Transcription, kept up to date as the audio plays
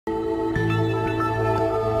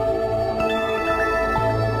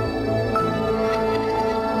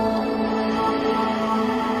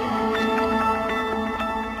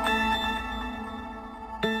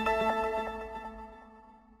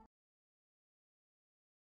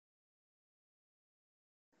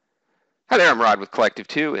Hi there, I'm Rod with Collective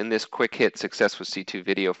 2. In this quick hit Success with C2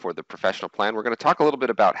 video for the professional plan, we're going to talk a little bit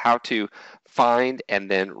about how to find and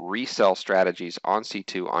then resell strategies on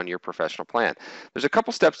C2 on your professional plan. There's a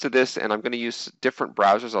couple steps to this, and I'm going to use different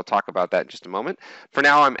browsers. I'll talk about that in just a moment. For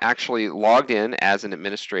now, I'm actually logged in as an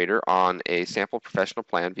administrator on a sample professional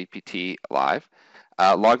plan, VPT Live.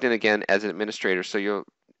 Logged in again as an administrator, so you'll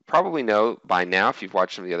probably know by now, if you've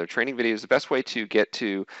watched some of the other training videos, the best way to get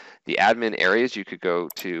to the admin areas, you could go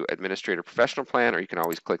to Administrator Professional Plan, or you can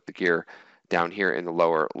always click the gear down here in the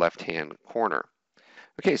lower left-hand corner.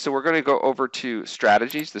 Okay, so we're going to go over to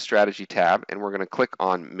Strategies, the Strategy tab, and we're going to click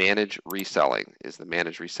on Manage Reselling, is the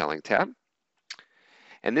Manage Reselling tab.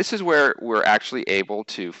 And this is where we're actually able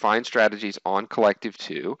to find strategies on Collective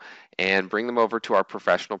 2 and bring them over to our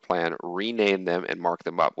professional plan, rename them, and mark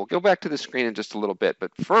them up. We'll go back to the screen in just a little bit, but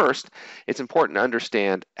first, it's important to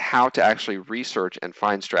understand how to actually research and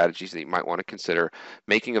find strategies that you might want to consider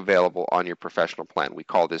making available on your professional plan. We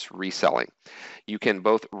call this reselling. You can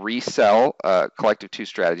both resell Collective 2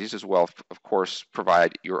 strategies as well, of course,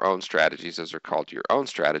 provide your own strategies, as they're called your own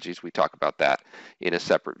strategies. We talk about that in a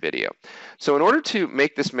separate video. So in order to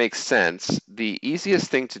make this make sense, the easiest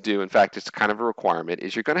thing to do, in fact, it's kind of a requirement,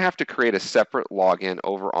 is you're going to have to create a separate login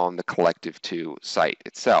over on the Collective 2 site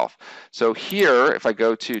itself. So here, if I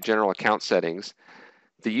go to General Account Settings,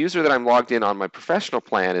 the user that I'm logged in on my professional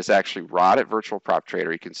plan is actually Rod at Virtual Prop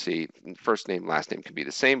Trader. You can see first name, last name can be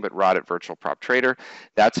the same, but Rod at Virtual Prop Trader.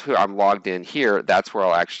 That's who I'm logged in here. That's where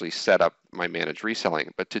I'll actually set up my managed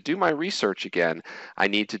reselling. But to do my research again, I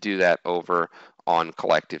need to do that over on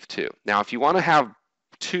Collective 2. Now, if you want to have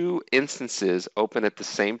two instances open at the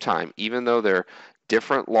same time, even though they're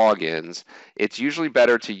different logins, it's usually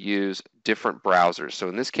better to use different browsers. So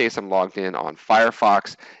in this case, I'm logged in on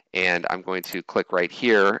Firefox, and I'm going to click right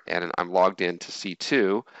here, and I'm logged in to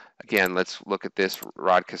C2. Again, let's look at this,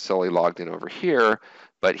 Rod Casilli logged in over here,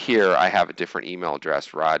 but here I have a different email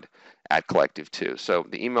address, Rod at Collective 2. So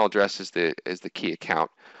the email address is the key account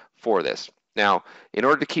for this. Now, in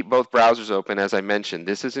order to keep both browsers open, as I mentioned,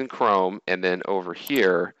 this is in Chrome, and then over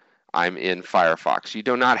here, I'm in Firefox. You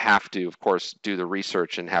do not have to, of course, do the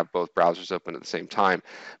research and have both browsers open at the same time,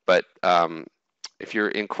 but if you're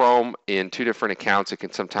in Chrome in two different accounts, it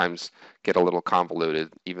can sometimes get a little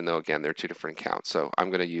convoluted, even though, again, they're two different accounts. So I'm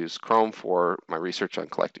going to use Chrome for my research on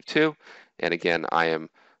Collective 2, and again, I am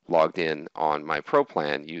logged in on my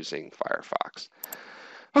ProPlan using Firefox.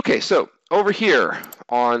 Okay, so over here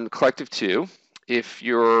on Collective 2, if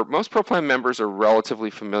most ProPlan members are relatively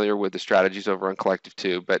familiar with the strategies over on Collective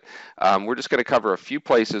 2, but we're just going to cover a few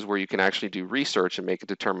places where you can actually do research and make a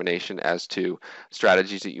determination as to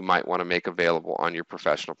strategies that you might want to make available on your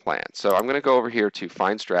professional plan. So I'm going to go over here to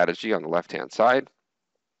Find Strategy on the left-hand side,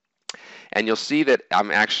 and you'll see that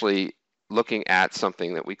I'm actually looking at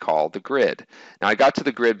something that we call the grid. Now, I got to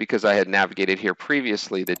the grid because I had navigated here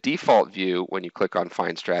previously. The default view when you click on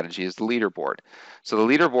Find Strategy is the leaderboard. So the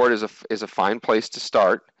leaderboard is a fine place to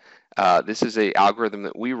start. This is an algorithm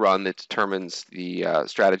that we run that determines the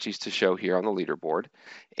strategies to show here on the leaderboard.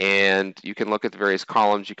 And you can look at the various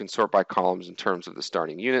columns. You can sort by columns in terms of the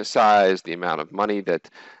starting unit size, the amount of money that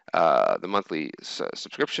the monthly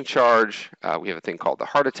subscription charge. We have a thing called the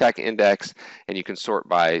Heart Attack Index, and you can sort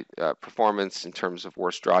by performance in terms of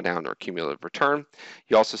worst drawdown or cumulative return.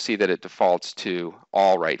 You also see that it defaults to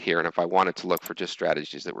all right here, and if I wanted to look for just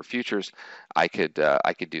strategies that were futures, I could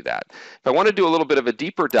do that. If I want to do a little bit of a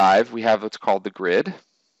deeper dive, we have what's called the grid.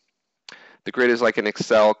 The grid is like an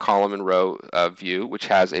Excel column and row view, which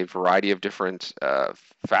has a variety of different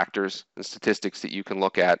factors and statistics that you can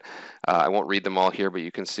look at. I won't read them all here, but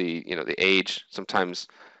you can see, the age. Sometimes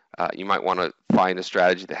you might want to find a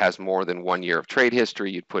strategy that has more than 1 year of trade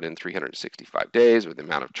history. You'd put in 365 days or the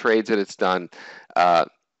amount of trades that it's done.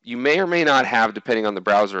 You may or may not have, depending on the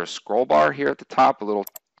browser, a scroll bar here at the top. A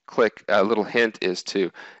little hint is to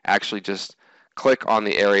actually just click on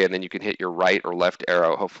the area, and then you can hit your right or left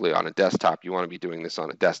arrow, hopefully on a desktop. You want to be doing this on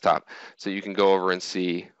a desktop, so you can go over and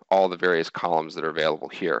see all the various columns that are available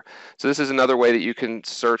here. So this is another way that you can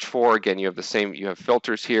search for. Again, you have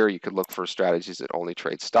filters here. You could look for strategies that only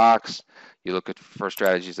trade stocks. You look for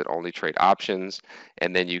strategies that only trade options,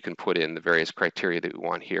 and then you can put in the various criteria that we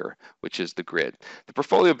want here, which is the grid. The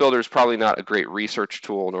portfolio builder is probably not a great research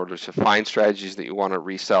tool in order to find strategies that you want to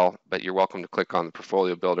resell, but you're welcome to click on the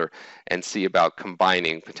portfolio builder and see about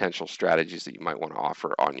combining potential strategies that you might want to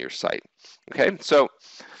offer on your site. Okay, so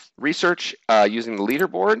research using the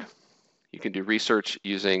leaderboard. You can do research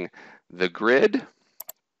using the grid.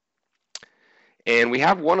 And we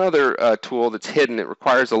have one other tool that's hidden. It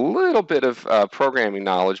requires a little bit of programming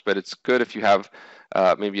knowledge, but it's good if you have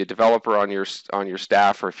maybe a developer on your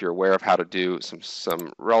staff, or if you're aware of how to do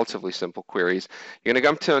some relatively simple queries. You're going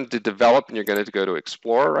to come to develop, and you're going to go to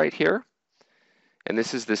Explorer right here. And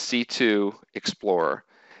this is the C2 Explorer.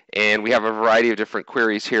 And we have a variety of different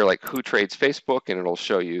queries here, like who trades Facebook, and it'll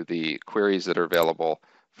show you the queries that are available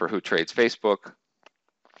for who trades Facebook.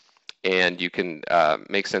 And you can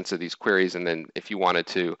make sense of these queries, and then if you wanted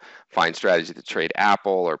to find strategy to trade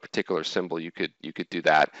Apple or a particular symbol, you could do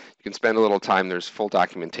that. You can spend a little time. There's full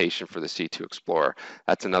documentation for the C2 Explorer.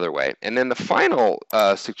 That's another way. And then the final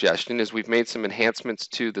suggestion is we've made some enhancements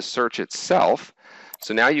to the search itself.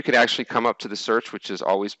 So now you could actually come up to the search, which is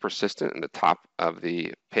always persistent in the top of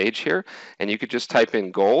the page here, and you could just type in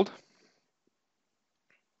gold.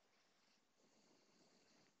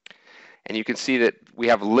 And you can see that we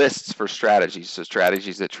have lists for strategies. So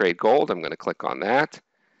strategies that trade gold, I'm going to click on that.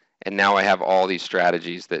 And now I have all these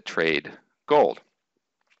strategies that trade gold.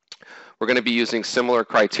 We're going to be using similar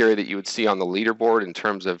criteria that you would see on the leaderboard in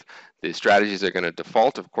terms of the strategies that are going to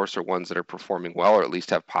default, of course, are ones that are performing well or at least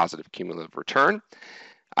have positive cumulative return.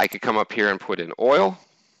 I could come up here and put in oil.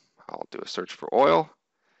 I'll do a search for oil.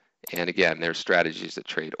 And again, there's strategies that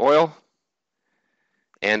trade oil.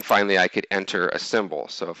 And finally, I could enter a symbol.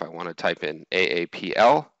 So if I want to type in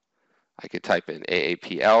AAPL, I could type in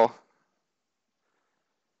AAPL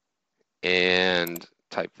and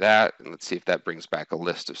type that. And let's see if that brings back a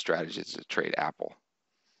list of strategies to trade Apple.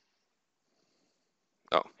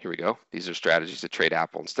 Oh, here we go. These are strategies to trade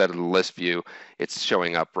Apple. Instead of the list view, it's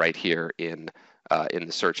showing up right here in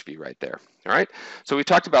the search view right there. All right. So we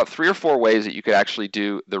talked about 3 or 4 ways that you could actually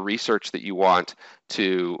do the research that you want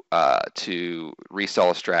to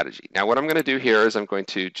resell a strategy. Now, what I'm going to do here is I'm going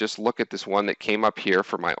to just look at this one that came up here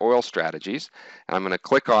for my oil strategies, and I'm going to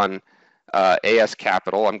click on AS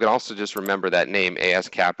Capital. I'm going to also just remember that name, AS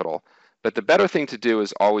Capital. But the better thing to do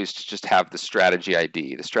is always to just have the strategy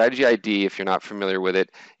ID. The strategy ID, if you're not familiar with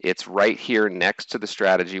it, it's right here next to the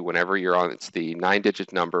strategy whenever you're on, it's the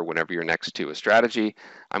 9-digit number whenever you're next to a strategy.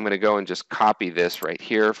 I'm going to go and just copy this right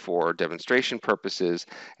here for demonstration purposes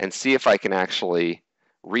and see if I can actually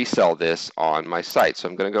resell this on my site. So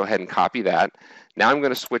I'm going to go ahead and copy that. Now I'm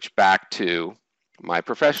going to switch back to my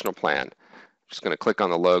professional plan. I'm just going to click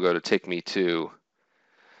on the logo to take me to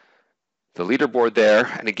the leaderboard there,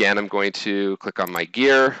 and again I'm going to click on my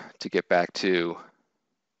gear to get back to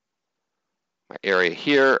my area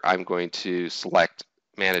here. I'm going to select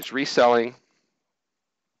manage reselling,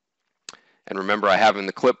 and remember I have in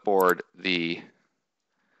the clipboard the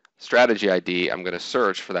strategy ID. I'm going to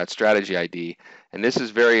search for that strategy ID, and this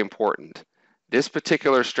is very important. This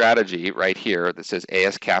particular strategy right here that says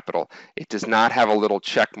AS Capital, it does not have a little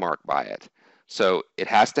check mark by it. So it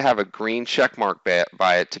has to have a green check mark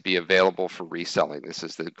by it to be available for reselling. This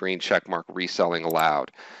is the green check mark, reselling allowed.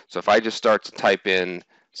 So if I just start to type in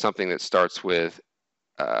something that starts with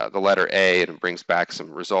the letter A and it brings back some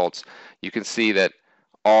results, you can see that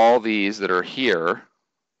all these that are here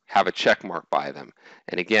have a check mark by them.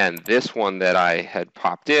 And again, this one that I had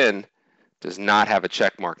popped in does not have a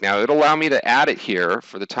check mark. Now it'll allow me to add it here.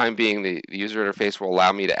 For the time being, the user interface will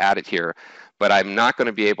allow me to add it here, but I'm not going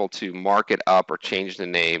to be able to mark it up or change the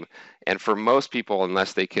name. And for most people,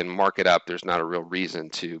 unless they can mark it up, there's not a real reason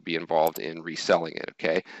to be involved in reselling it,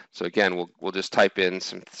 okay? So again, we'll just type in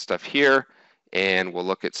some stuff here, and we'll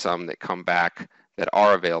look at some that come back that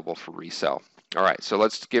are available for resale. All right, so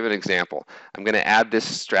let's give an example. I'm going to add this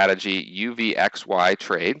strategy, UVXY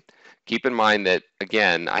trade. Keep in mind that,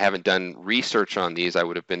 again, I haven't done research on these. I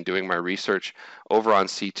would have been doing my research over on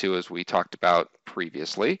C2 as we talked about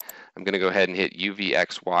previously. I'm going to go ahead and hit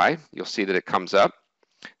UVXY. You'll see that it comes up.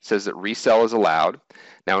 It says that resell is allowed.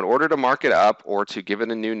 Now, in order to mark it up or to give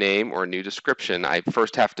it a new name or a new description, I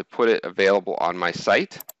first have to put it available on my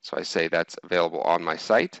site. So I say that's available on my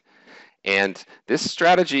site. And this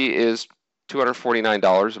strategy is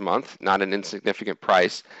 $249 a month, not an insignificant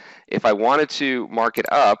price. If I wanted to mark it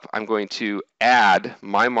up, I'm going to add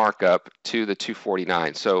my markup to the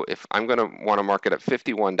 $249. So if I'm going to want to mark it up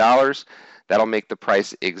 $51, that'll make the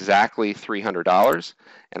price exactly $300.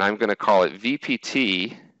 And I'm going to call it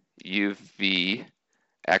VPT UVXY.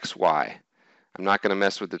 I'm not going to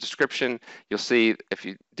mess with the description. You'll see, if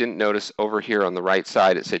you didn't notice, over here on the right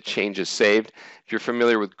side it said changes saved. If you're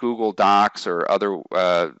familiar with Google Docs or other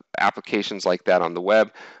applications like that on the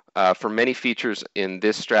web, for many features in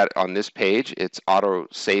this on this page, it's auto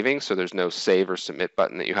saving, so there's no save or submit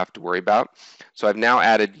button that you have to worry about. So I've now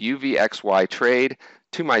added UVXY trade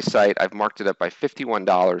to my site. I've marked it up by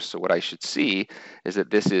 $51, so what I should see is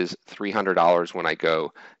that this is $300 when I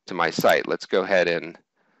go to my site. Let's go ahead and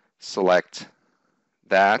select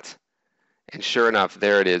that, and sure enough,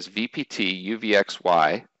 there it is, VPT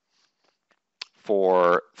UVXY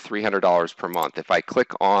for $300 per month. If I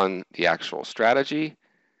click on the actual strategy,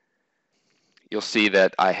 you'll see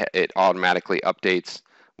that it automatically updates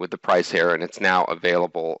with the price here, and it's now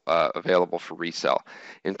available for resale.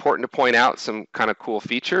 Important to point out some kind of cool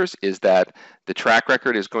features is that the track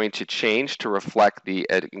record is going to change to reflect the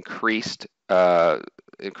increased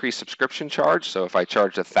subscription charge. So if I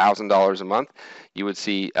charged $1,000 a month, you would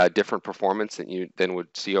see a different performance than you then would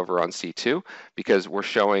see over on C2, because we're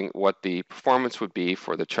showing what the performance would be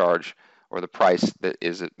for the charge or the price that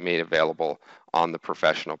is made available on the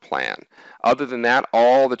professional plan. Other than that,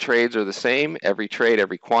 all the trades are the same. Every trade,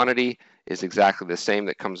 every quantity is exactly the same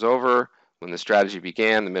that comes over. When the strategy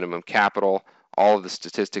began, the minimum capital, all of the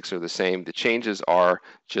statistics are the same. The changes are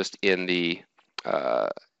just in the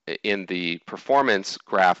performance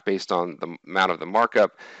graph based on the amount of the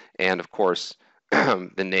markup, and of course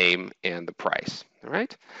the name and the price. All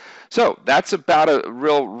right, so that's about a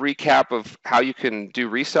real recap of how you can do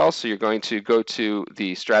resale. So you're going to go to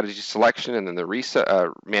the strategy selection and then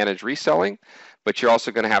the manage reselling, but you're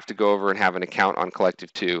also going to have to go over and have an account on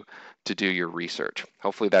Collective 2 to do your research.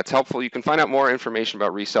 Hopefully that's helpful. You can find out more information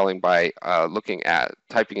about reselling by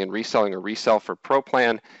typing in reselling or resell for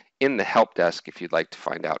ProPlan in the help desk if you'd like to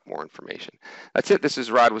find out more information. That's it. This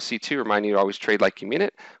is Rod with C2, reminding you to always trade like you mean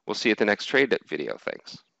it. We'll see you at the next trade video.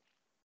 Thanks.